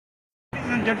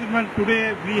and gentlemen,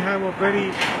 today we have a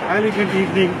very elegant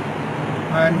evening,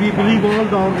 and we believe all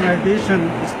the organization,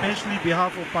 especially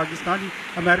behalf of Pakistani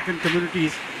American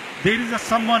communities, there is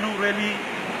someone who really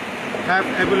have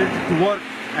ability to work,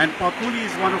 and Pakoli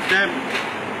is one of them.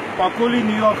 Pakoli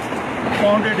New York,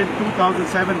 founded in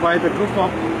 2007 by the group of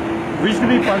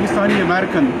visionary Pakistani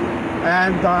American,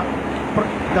 and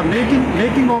the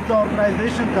making of the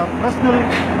organization, the personal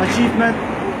achievement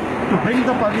to bring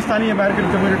the Pakistani American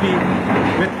community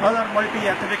with other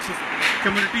multi-ethnic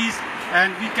communities,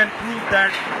 and we can prove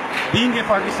that being a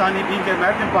Pakistani, being an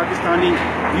American Pakistani,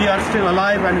 we are still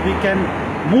alive and we can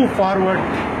move forward.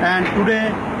 And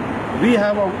today we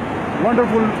have a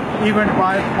wonderful event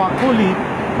by Pakoli,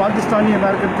 Pakistani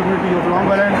American community of Long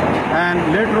Island, and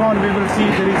later on we will see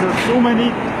there is so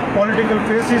many political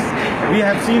faces we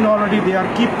have seen already. They are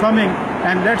keep coming,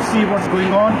 and let's see what's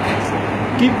going on.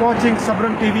 Keep watching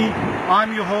Sabram TV.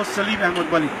 I'm your host Saleem Ahmed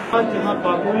Malik. آج یہاں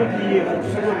پاکولی کی یہ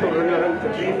خوبصورت اور رنگارنگ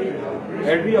تقریب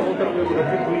ایڈویا hotel میں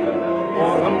منعقد ہوئی،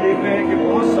 اور ہم دیکھ رہے ہیں کہ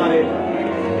بہت سارے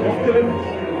مختلف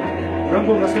رنگ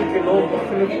و نسل کے لوگ،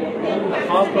 مختلف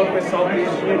خاص طور پہ ساؤتھ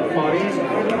ایشین، فار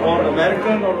ایسٹ اور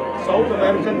امریکن اور ساؤتھ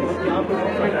امریکن یہاں پہ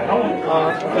مختلف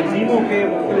تنظیموں کے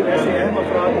مختلف ایسے اہم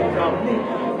افراد ہیں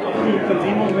اپنی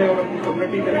تنظیموں میں اور اپنی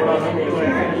کمیونٹی میں بڑا اہم کر رہے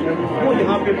ہیں، وہ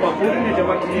یہاں پہ پاکولی نے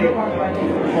جمع کیے،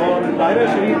 اور دائرہ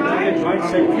شریف کے جوائنٹ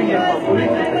سیکرٹری ہیں پاکولی،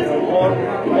 اور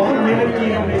بہت محنت کی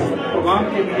انہوں نے اس پروگرام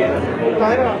کے لیے.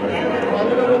 دائرہ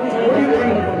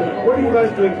what are you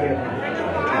guys doing here?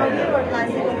 We're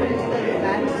organizing a political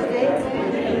event today.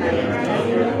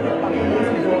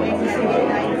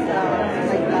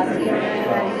 Like last year.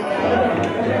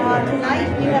 Tonight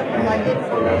we have provided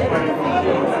elected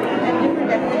officials and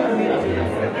different ethnic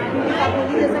communities.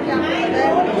 Pakoli जैसा कि आपको पता है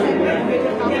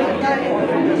innovative काम करता है.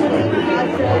 आज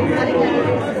हमारे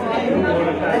candidates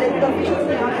elected officials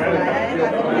ने यहाँ पर बुलाया है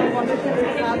ताकि वो कॉम्पिटिशन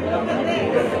के साथ कर सकें.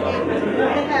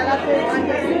 अपने ख्यालात को मान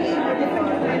कर सकें.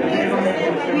 We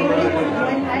really want to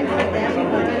join hands with them,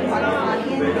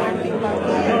 Pakistani and Pakistani.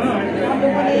 हम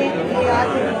लोगों ने ये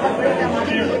आज बहुत बड़े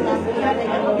पैमाने पर ये काम किया,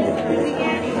 लेकिन हम इस पूरी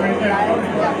कम्युनिटी को बुलाया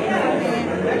है.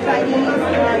 चाइनीज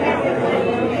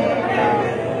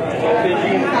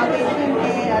साउथ एशियन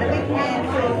में, अरबिक में,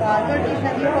 टर्किश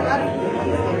में, ये हर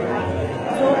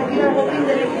so we are hoping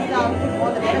that it is output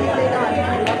बहुत अच्छा निकलेगा.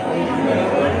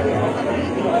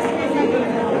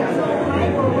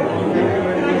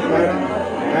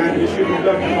 And wish you good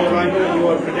luck, because I know you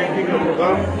are protecting the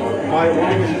program. My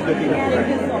only wish is that you are.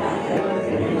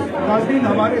 ناظرین،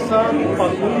 ہمارے ساتھ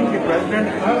پاکولی کے پریزیڈنٹ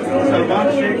سلمان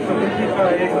شیخ کمیونٹی کا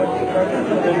ایک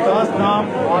ممتاز نام،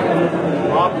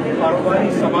 آپ کاروباری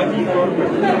سماجی طور پر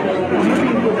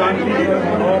ان کو جانتے ہیں،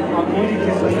 اور پاکولی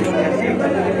کے صدر حیثیت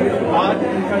آج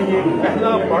ان کا یہ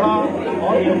پہلا بڑا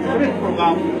اور منفرد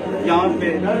پروگرام یہاں پہ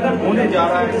ہونے جا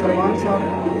رہا ہے. سلمان صاحب،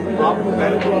 آپ کو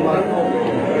پہلے تو ہمارے کو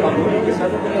پاکولی کے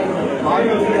ساتھ آج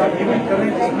آپ ایونٹ کریں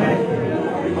جس میں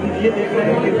ہم یہ دیکھ رہے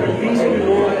ہیں کہ ترکیش کے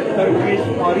لوگ، ترکیش،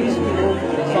 فاریس کے لوگ،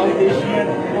 ساؤتھ ایشین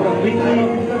اور امریکی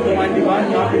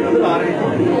نمائندگان یہاں پہ نظر آ رہے ہیں.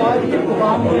 تو آج یہ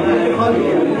پروگرام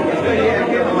اس کا یہ ہے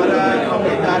کہ ہمارا ہم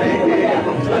یہ چاہ رہے ہیں کہ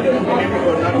ہم ساری کمیونٹی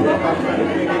کو، پاکستانی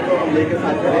کمیونٹی کو ہم لے کے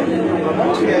ساتھ چلیں. ہم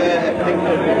کچھ ایتھنک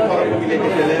فارم بھی لے کے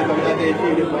چلیں، بنگلہ دیشی،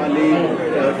 نیپالی،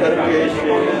 ترکیش،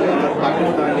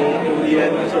 پاکستانی،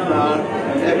 انڈین، سردار،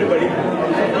 ایوری بڑی.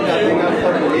 ہم سب چاہتے ہیں کہ ہم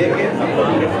سب لے کے سب کو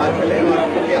اپنے ساتھ چلیں، اور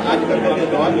کیونکہ آج کل کا جو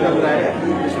دور چل رہا ہے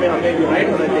اس میں ہمیں یونائٹ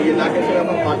ہونا چاہیے، نہ کہ صرف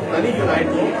ہم پاکستانی یونائٹ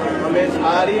ہوں. ہمیں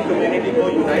ساری کمیونٹی کو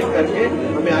یونائٹ کر کے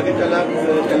ہمیں آگے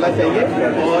چلنا چاہیے،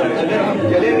 اور اگر ہم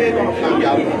چلیں گے تو ہم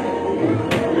کامیاب ہوں.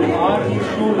 آج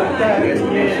شو لگتا ہے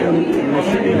کہ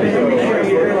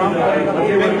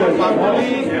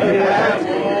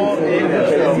ایک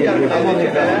ایسی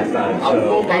آرگنائزیشن ہے، اب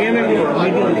وہ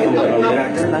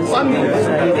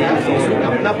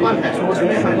اپنا پن ہے، اس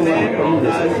میں ہم نے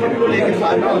سب کو لے کے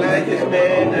ساتھ چلا ہے، جس میں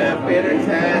پیرنٹس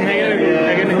ہیں،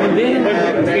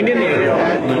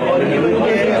 اور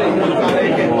سارے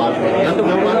کے جو ہے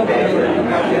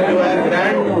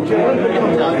گرینڈ چلڈرن کو بھی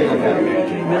ہم چاہتے ہیں.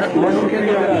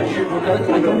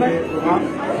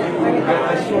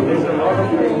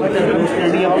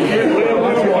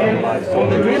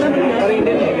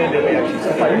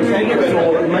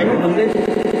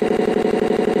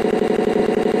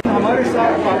 ہمارے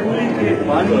ساتھ پاکولی کے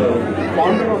بانی،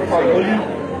 فاؤنڈر آف پاکولی،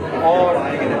 اور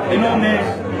انہوں نے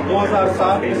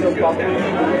 2007 میں جب پاکولی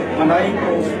منائی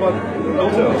تو اس وقت لوگوں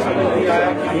کو سمجھ نہیں آیا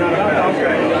کہ کیا کام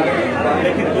کرنے جا رہے ہیں،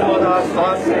 لیکن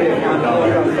 2007 سے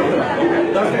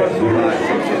 10 برسوں میں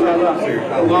سب سے زیادہ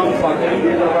پروگرام پاکولی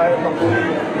نے کروایا.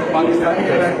 پاکستانی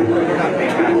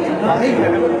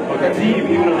تہذیب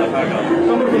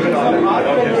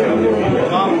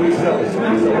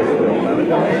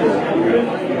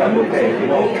Thank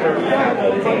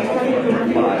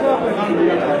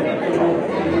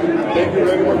you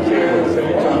very much,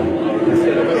 Saleem.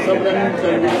 मैं सब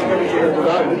टेलीविजन का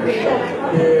शुक्रगुजार हूँ कि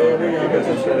मैं यहाँ पे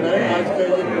सबसे बनाए आज का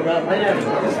ये प्रोग्राम है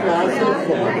इस लिहाज से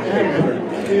बहुत अहम है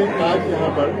कि आज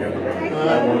यहाँ पर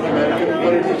American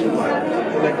politicians,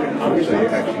 elected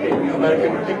officers,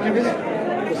 American activist,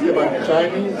 उसके बाद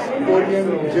Chinese, Korean,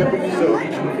 Japanese,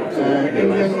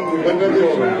 Indian,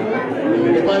 Bangladeshi,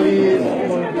 Nepali,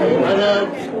 अरब,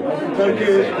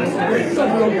 टर्किश, सब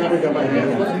लोग यहाँ पे जमा हैं।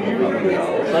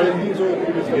 350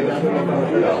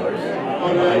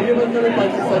 और ये मतलब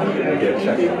पाकिस्तानी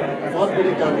की बहुत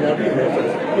बड़ी कामयाबी है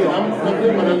कि हम अपने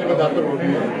मनाने में दाखिल हो गए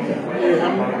हैं कि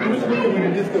हम दूसरी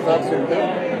कम्युनिटीज के साथ मिलकर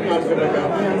काम करना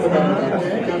चाहते हैं। हम बताना चाहते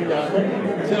हैं कि हम यहाँ पर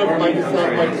सिर्फ पाकिस्तान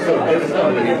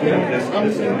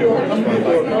हम भी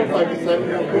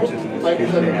पाकिस्तानियों को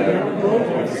पाकिस्तानी को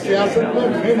सियासत में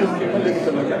मेन स्ट्रीम में लेकर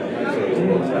चलना चाहते हैं।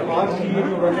 आज की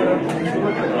जो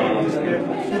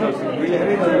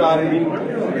लहरें चल रही हैं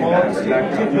और इसके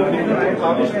पीछे जो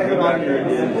काबिश नजर आ रही है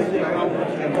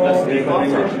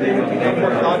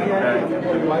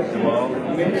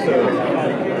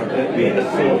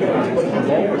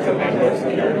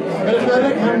मेरे ख्याल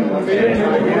है कि हम मेरे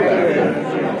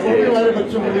हमारे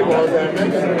बच्चों के लिए बहुत अहम है,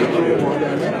 कम्युनिटी के लिए बहुत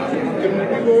अहम है।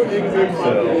 कम्युनिटी को एक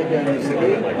प्लेटफॉर्म लेके आने के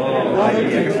लिए बहुत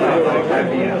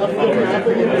अच्छी अब तो यहाँ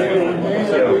पे ये होते हैं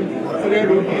या कोई परेड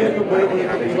होती है तो बड़े बड़े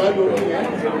तकरीबात होती हैं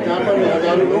जहाँ पर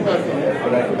हजारों लोग आते हैं।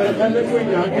 मेरा ख्याल है कोई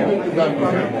यहाँ की जो इंतजाम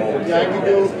है, यहाँ की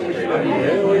जो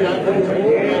है और यहाँ पर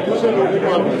दूसरे लोगों को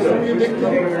आप ये देखते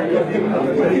हैं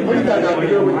इतनी बड़ी तादाद में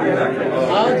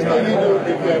आज का ये जो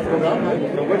देखिए प्रोग्राम है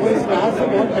वो इस लिहाज से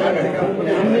बहुत अहम है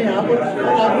कि हमने यहाँ पर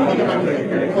आदमी की जमा की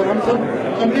और हम सब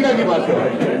अमेरिका की बात कर रहे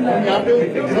हैं। हम यहाँ पे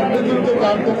सब मिलजुल कर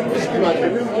काम कर रहे हैं, इसकी बात कर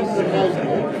रहे हैं और सरकार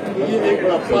ये एक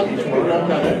बड़ा पॉजिटिव प्रोग्राम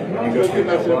जा रहा है क्योंकि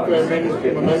न सिर्फ मेन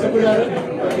स्ट्रीम ममालिक को जा रहा है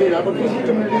बल्कि यहाँ पर दूसरी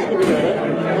कम्युनिटीज को भी जा रहा है।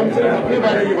 हम सिर्फ अपने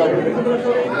बारे की बात कर रहे हैं।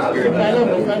 ये पहला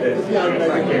मौका है किसी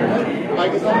ऑर्गेनाइजेशन में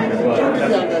पाकिस्तान में किसी छोटी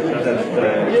सी ऑर्गेनाइजेशन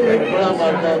है ये एक बड़ा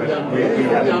मार्का अंजाम है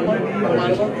जहाँ पर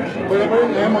हमारे पास बड़े बड़े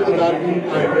नए मतदार भी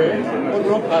आए हुए हैं और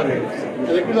लोग आ रहे हैं,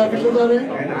 इलेक्टेड ऑफिसर्स आ रहे हैं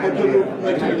और जो लोग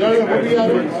लड़ वो भी आ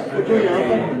रहे हैं और जो यहाँ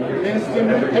पर मेन स्ट्रीम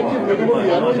में एक्टिव लोगों को भी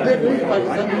आ रहे हैं देख रहे हैं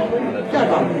पाकिस्तान में क्या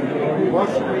काम है। बहुत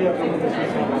शुक्रिया।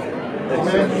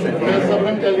 मैं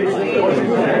सबरन टेलीविजन के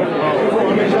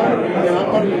हमेशा यहाँ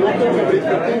पर लोकल कवरेज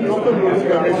करते हैं, लोकल लोगों की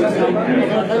कवरेज करते हैं।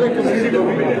 मेरा ख्याल है किसी को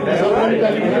भी सबरन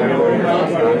टेलीविजन को लोकल काम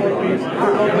कर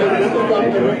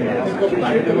रहे हैं इसको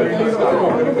अप्रिशिएट करना चाहिए, इसका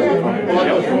सपोर्ट करना चाहिए। बहुत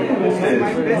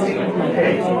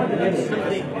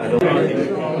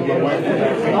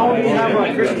Now we have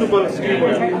a Christopher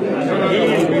Stewart. He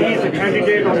is a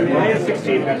candidate of the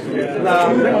 16th.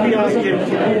 Let me ask him,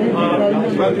 welcome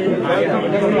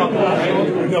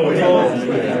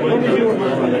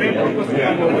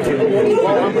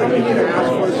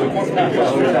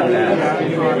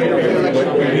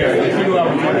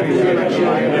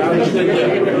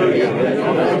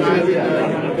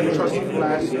to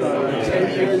last 10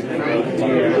 years, and I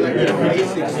elected in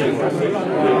 2016.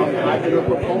 I've been a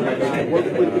proponent. I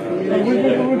worked with the community,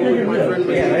 with my friend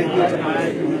Malik, and I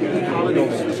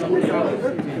colleagues in school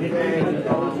calendar.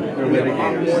 And we have a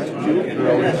lot more to do.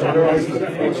 So there are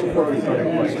some support for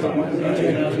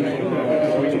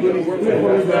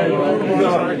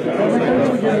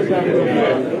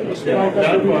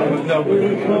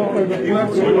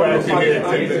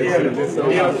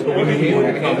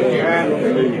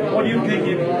what do you think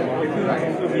if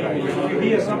you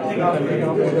hear something out of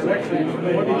this election,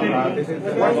 what do you think?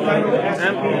 What kind of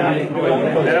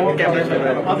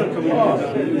other communities?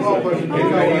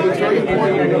 It's very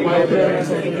important in my opinion.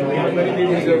 Many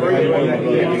meetings are very important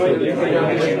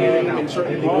and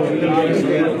certainly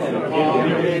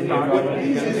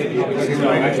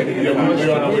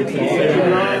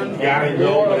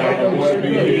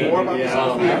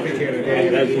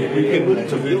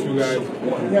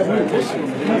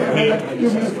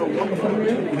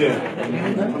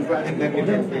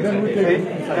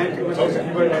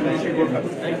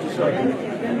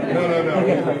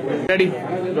Ready?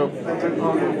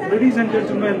 Ladies and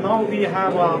gentlemen, now we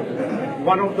have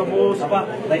one of the most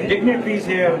dignitaries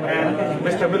here, and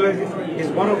Mr. Malik is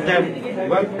one of them.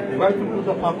 Welcome to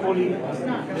the Pakoli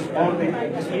this morning,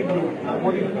 this evening.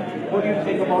 What do you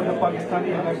think about the Pakistani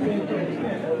election?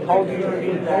 How do you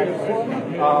feel that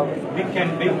we can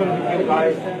mingle with you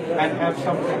guys and have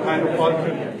some kind of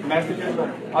positive messages of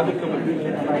other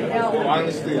communities?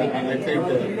 Honestly, I think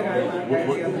that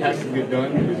what has to get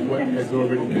done is what has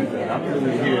already been done. I'm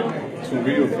really here to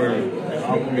reaffirm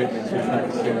our commitment to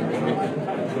Pakistan, commitment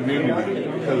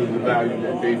community because of the value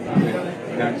that they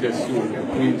present, not just to the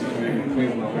Queens community,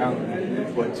 Queens Long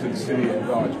Island, but to the city at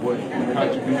large. What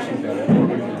contributions that have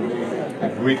already been made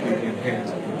have greatly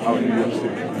enhanced our New York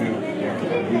City community.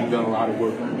 And we've done a lot of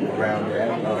work around that.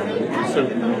 We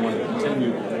certainly want to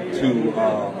continue to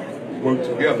work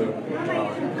together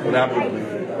collaboratively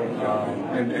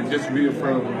and just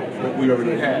reaffirm what we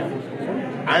already have.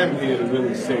 I am here to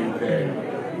really say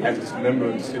that as a member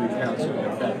of the City Council,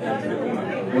 in fact as the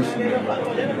only Muslim member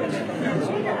of the New York City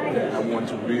Council, that I want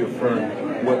to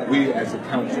reaffirm what we as a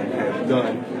council have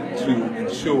done to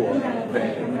ensure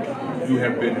that you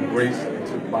have been embraced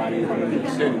into the body of New York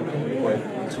City,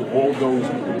 but to all those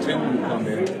who continue to come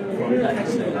in from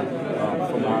Pakistan,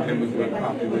 from our immigrant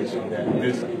population, that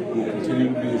this will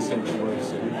continue to be a sanctuary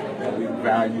city, that we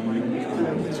value you, we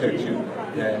protect you,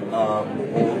 that all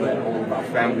of our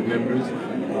family members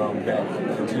that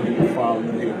continue to follow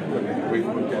you here because of the great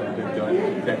work that has been done,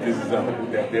 that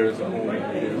there is a home,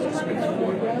 that there is a space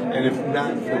for it. And if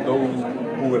not for those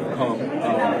who have come,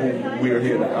 who we are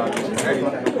here to honor tonight,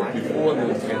 before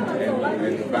this and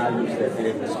the values that they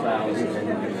have espoused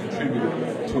and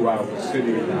contributed to our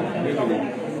city and our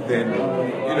community, then,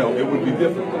 it would be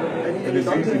difficult. It is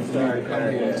easy for me to come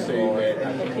here and say that I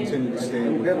can continue to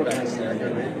stand with Pakistani,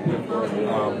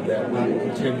 that we will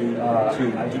continue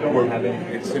to work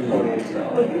in city halls,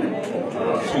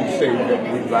 to say that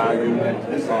we value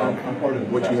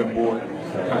what you have brought,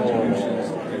 contributions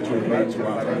that you have made to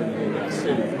our community in the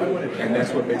city, and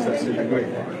that's what makes our city great.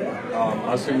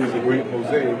 Our city is a great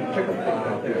mosaic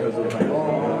because of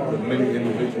the many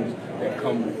individuals that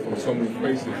come from so many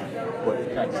places, but the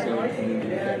Pakistani community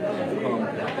that have come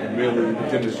and really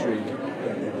demonstrated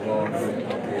that they belong here,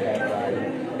 that they have value,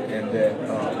 and that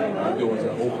our doors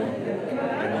are open,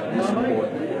 and that we support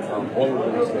all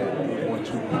of those that want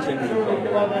to continue to come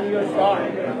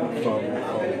from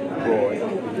abroad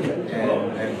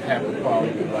and have the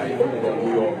quality of life that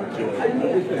we all enjoy.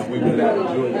 And we would not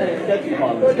enjoy that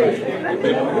quality of life if we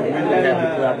didn't have the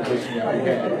collaboration that we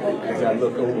had. As I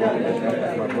look over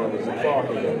at my brothers and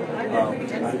father,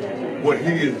 what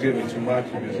he is giving to my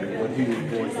community, what he is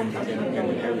doing in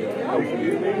the area of health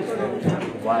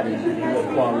and providing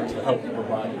quality, to help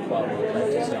provide quality of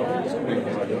life to Southeast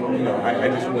Queens. I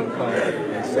just want to come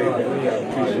and say that I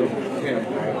appreciate him,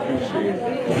 I appreciate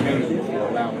the community for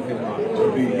allowing him to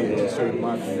be here to serve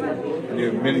my community. And there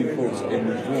are many folks in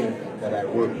this room that I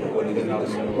work with, whether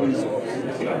it's police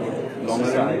officers,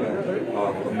 alongside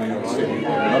of New York City, and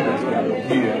others that are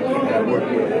here that I work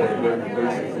with on a daily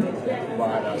basis that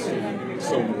provide our city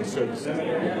so many services and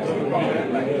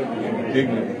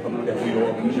dignity that we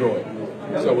all enjoy.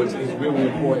 So it's really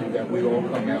important that we all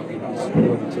come out and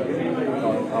support each other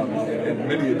in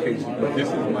many occasions, but this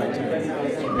is my time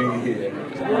to be here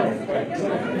to honor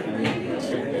Pakistan and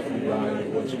say that we value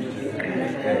what you do,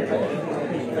 and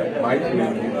that my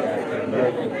community, the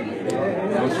American community,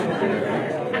 Muslim community,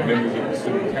 members of the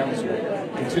City Council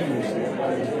continuously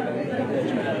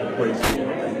place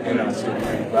in our city. We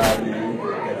value you,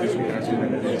 that this will continue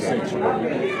to be a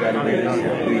sanctuary, that it is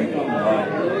that we,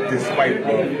 despite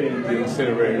the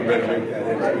incinerating rhetoric that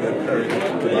has occurred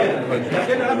throughout the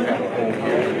country, we have a home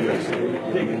here in New York City.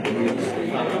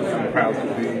 I'm proud to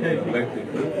be elected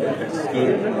that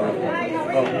stood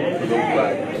up for those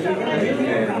values.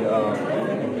 And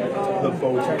look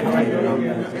forward to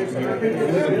continuing. This is a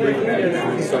great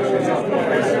night. Such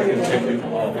continue,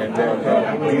 and that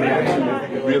we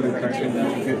really continue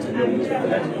to get to know each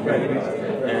other communities.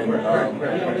 And I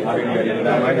think that it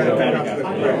allows us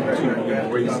to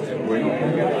embrace and bring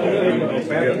communities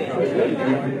together.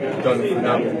 We've done a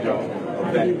phenomenal job of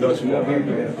that thus far. The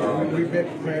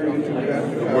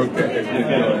work that has been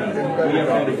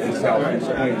done in Southeast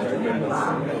Queens to members of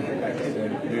the Pakistani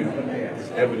community is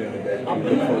evident that we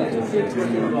look forward to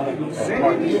continue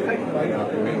partnership and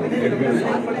really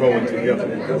growing together,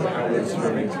 because our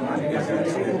experience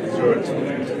is your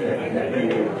experience, and we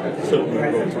will certainly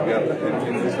grow together.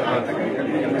 And it's an honor to be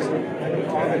here.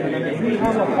 We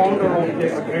have a founder of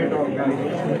this great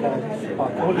organization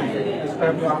called Pakistani,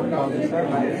 established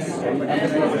in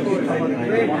 2007,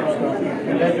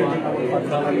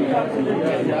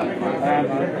 and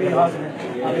it was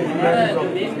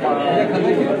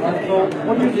so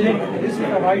what do you think? This is the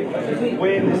right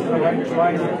way, this is the right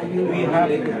choice. We have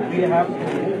to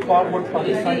move forward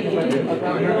Pakistani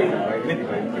community with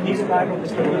these kind of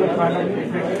similar kind of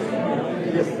initiatives.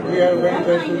 Yes, we are very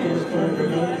grateful to Mr.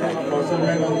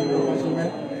 Councilman and the Councilman.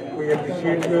 We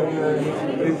appreciate your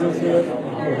presence here.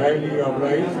 You highly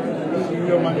obliged to see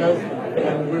you among us,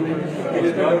 and we will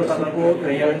extend our support and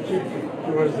friendship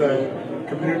towards the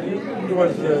community,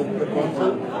 towards the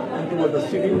council, and towards the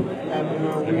city, and we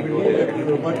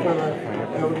will work for the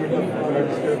government of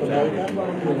United States of America to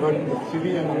work with the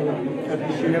city, and we will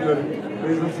appreciate your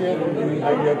presence here. We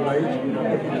highly obliged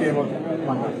that you came out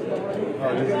among us.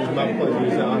 It's my pleasure.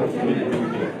 It's an honor for me to be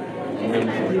here.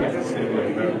 Members of the city of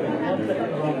America.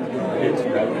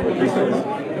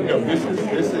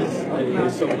 This is a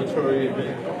celebratory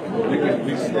event.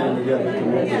 We stand together to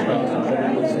work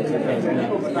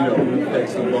because we've had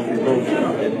some bumpy roads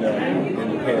in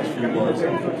the past few months,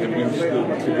 and we've stood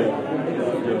together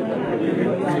during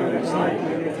that period.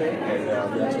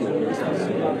 And that's what makes us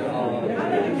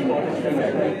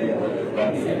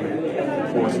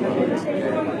force lines.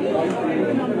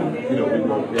 We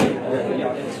work there.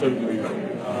 Certainly,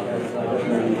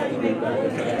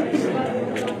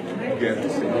 again, I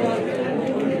say,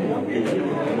 amongst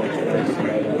people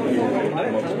that I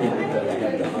have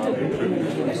the honor and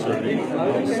privilege of serving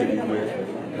the city with.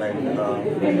 And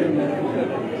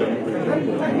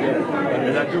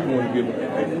I do want to give,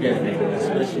 again, a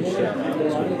special shout out to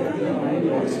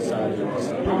the Society of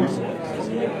Police Officers,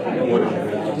 one of the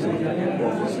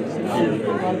officers here in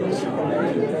the city.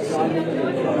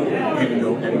 Even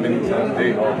though, and many times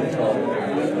they are talk about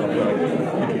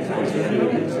people's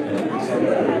responsibilities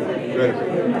and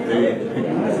rhetoric, they are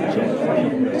people that keep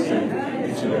us safe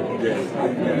each and every day.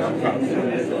 And I'm proud of them.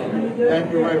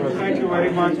 Thank you very much. Thank you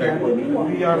very much.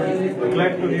 We are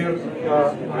glad to hear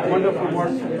wonderful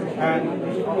words, and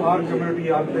our community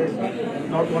always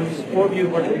not only support you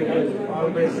but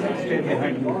always stay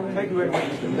behind you. Thank you very much.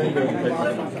 Thank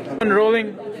you.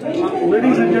 Rolling.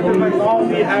 Ladies and gentlemen, now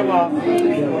we have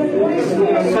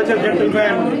such a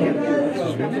gentleman,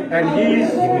 and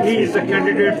he is the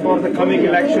candidate for the coming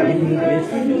election.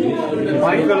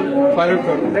 Michael,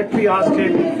 let me ask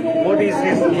him what is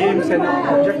his aims and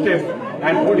objective,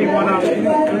 and what do you want to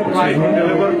try to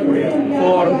deliver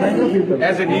for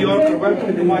as a New Yorker.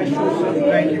 Welcome to my show, sir.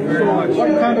 Thank you very much.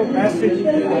 What kind of message you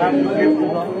have to give to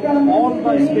all the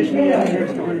especially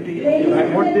immigrants community,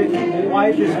 and what they,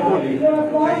 why they support you?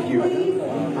 Thank you.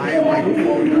 I am Michael.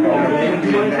 We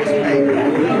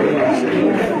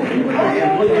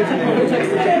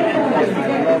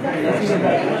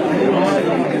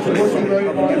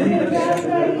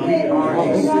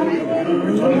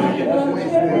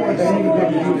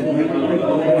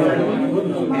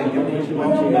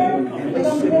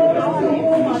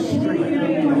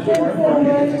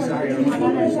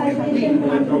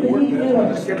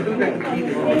are a city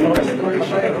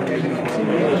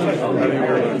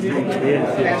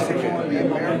passing on the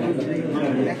American dream to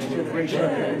the next generation.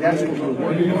 That's what we're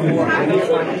working for. I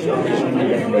get my inspiration from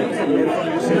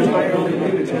this entire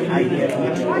community. I get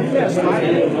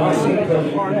inspired by seeing the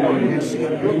hard work and seeing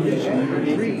your vision, your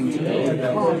dreams to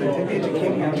come and to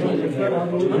educate your children here, to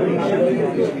raise your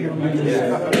families here,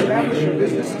 to establish your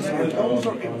businesses. And those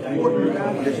are important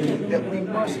values that we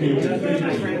must continue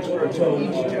to transfer to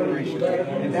each generation.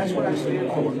 And that's what I stand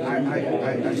for.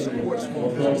 I support small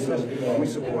businesses. We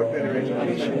support better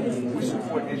education. We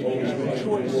support educational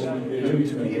choice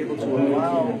to be able to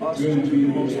allow us to do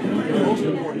the most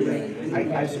important thing.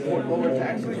 I support lower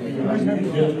taxes because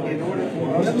in order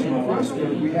for us to prosper,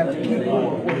 we have to keep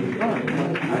more of what we learn. I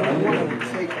don't want to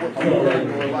take what we learn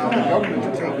or allow the government to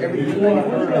take everything we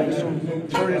learn and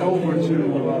turn it over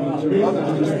to others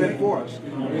to spend for us.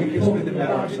 We can spend it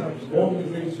better ourselves.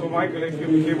 So, Michael, if you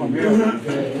give a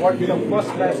what is the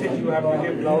first message you have to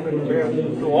give loud and clear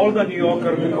to all the New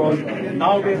Yorkers, because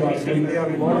nowadays we see there are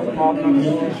a lot of problems.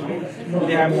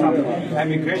 They have some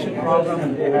immigration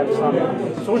problem, they have some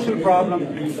social problem.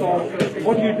 So,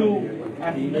 what do you do,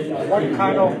 and what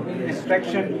kind of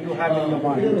distraction you have in your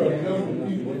mind?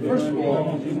 First of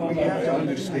all, we have to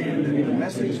understand that the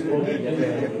message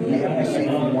that we have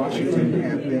received from Washington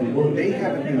they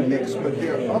haven't been mixed, but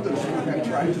there are others who have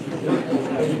tried to pervert those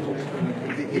messages.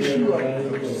 The issue of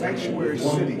sanctuary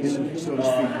cities, so to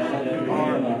speak,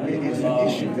 is an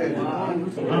issue that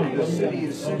the city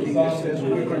is sending that says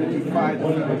we're going to defy the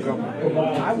federal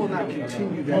government. I will not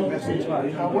continue that message.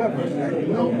 However,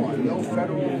 no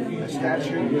federal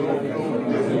statute,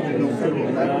 no federal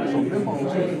letters or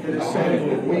memos that is saying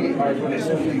that we are going to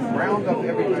simply round up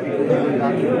everybody who has a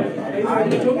document. I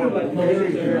work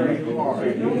very, very hard to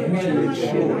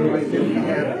ensure that we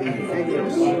have a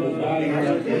vigorous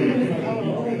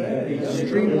a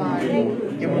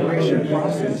streamlined immigration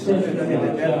process, and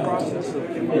that process of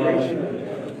immigration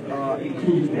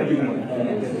includes everyone.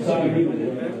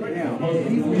 Now,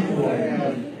 people who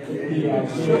have He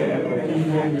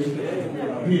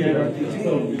had a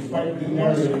so despite the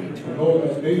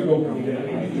narrative, they go from there.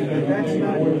 That's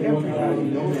not everybody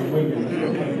knows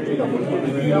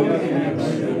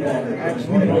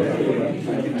actually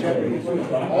jeopardy.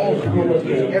 All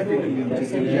communities, every community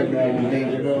in jeopardy and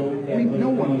danger. No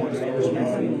one wants to lose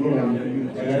people in our communities.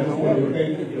 However,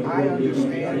 I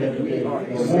understand that we are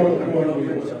a secular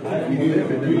government. We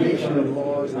live in a nation of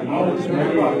laws, and all this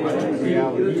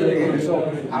reality. And so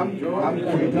I'm going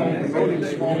to be promoting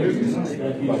small businesses,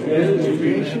 business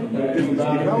creation, business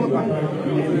development,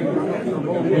 and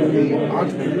promoting the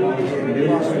entrepreneurs and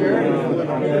prosperity for the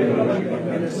entrepreneurs,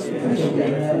 and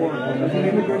especially for the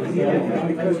immigrant communities,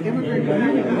 because immigrant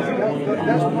communities,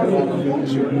 that's part of the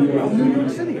culture of New York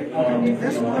City.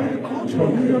 That's part of the culture of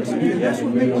New York City. That's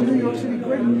what makes New York City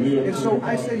great. And so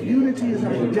I say unity is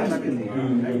our destiny,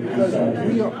 because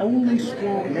we are only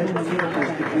strong as communities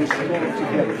if we're strong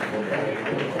together.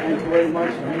 Thank you very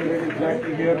much. I'm really glad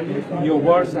to hear your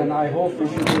words, and I hope we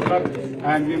should good luck,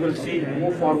 and we will see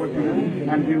move forward to you,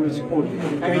 and we will support you.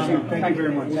 Thank you. Thank you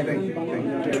very much. Thank you.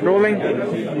 Rolling.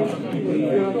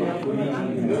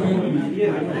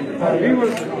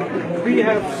 We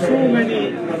have so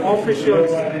many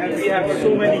officials, and we have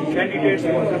so many candidates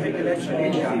for coming election,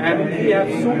 and we have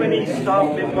so many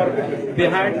staff members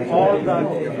behind all the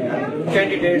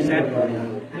candidates, and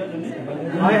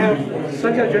I have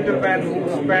such a gentleman who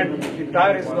spent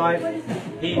entire his life.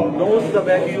 He knows the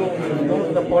value, he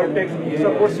knows the politics.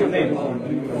 So what's your name?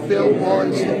 Bill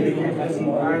Morrison.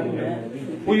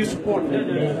 And who you support?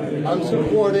 I'm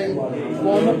supporting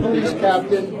former police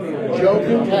captain Joe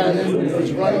Buchanan,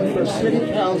 who's running for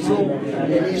city council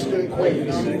in Eastern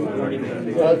Queens.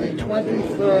 The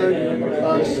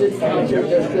 23rd city council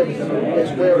district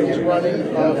is where he's running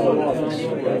for office.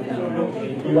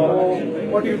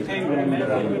 What do you think?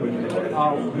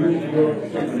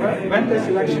 When this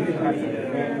election will happen?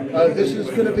 This is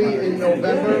going to be in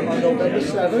November, on November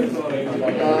 7th.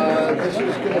 This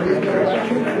is going to be an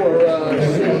election for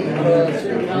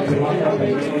city council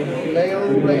candidates,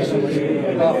 mayoral races,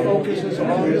 focuses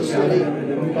on the city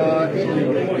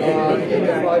in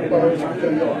the 5 boroughs of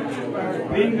New York.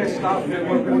 Being a staff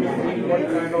member, what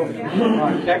kind of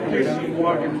tactics you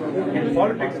work in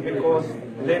politics, because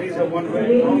there is a one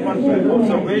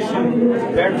observation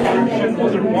that politicians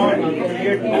wasn't born to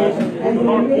create those who do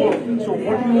not vote. So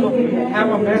what do you have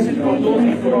a message for those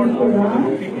who do not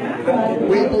vote?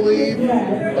 We believe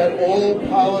that all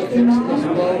politics is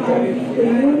local.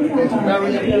 It's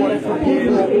very important for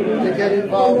people to get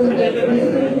involved in their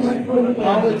communities.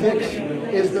 Politics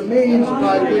is the means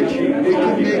by which we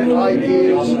can make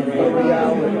ideas a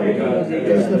reality.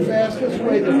 It's the fastest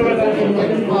way that people can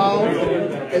get involved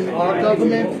in our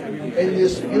government, in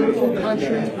this beautiful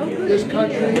country. This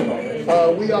country,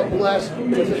 we are blessed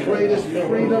with the greatest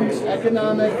freedoms,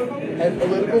 economic and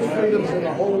political freedoms in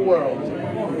the whole world.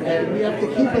 And we have to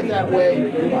keep it that way.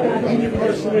 Each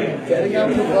person getting out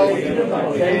to vote,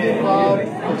 getting involved,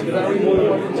 it's very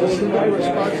important. It's a civic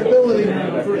responsibility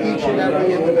for each and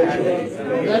every individual.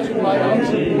 That's why I'm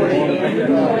supporting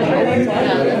Joe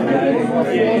Buchanan, a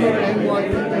former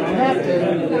NYPD captain,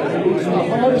 who's the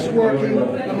hardest working,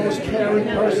 the most caring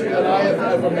person that I have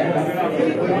ever met.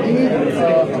 We need a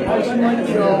person like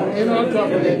Joe in our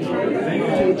government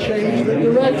to change the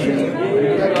direction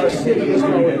that our city is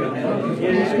going in.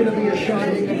 He's going to be a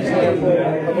shining example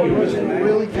of a person who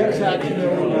really takes action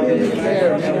and who really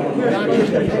cares, not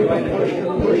just a paper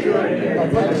pusher, a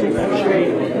pencil pusher,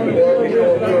 or a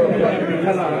bureaucrat.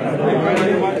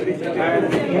 And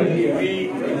we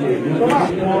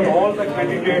support all the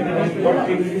candidates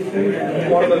working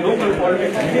for the local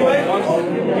politics, because once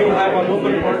you have a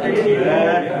local politics, you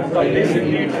know the basic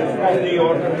needs of New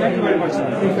York. Thank you very much, sir.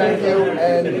 Thank you,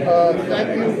 and thank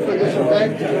you for this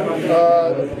event.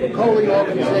 The Coley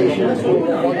organization is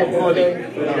doing a wonderful thing.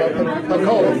 The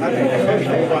Coley.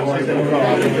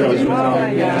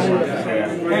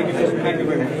 Thank you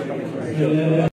very much.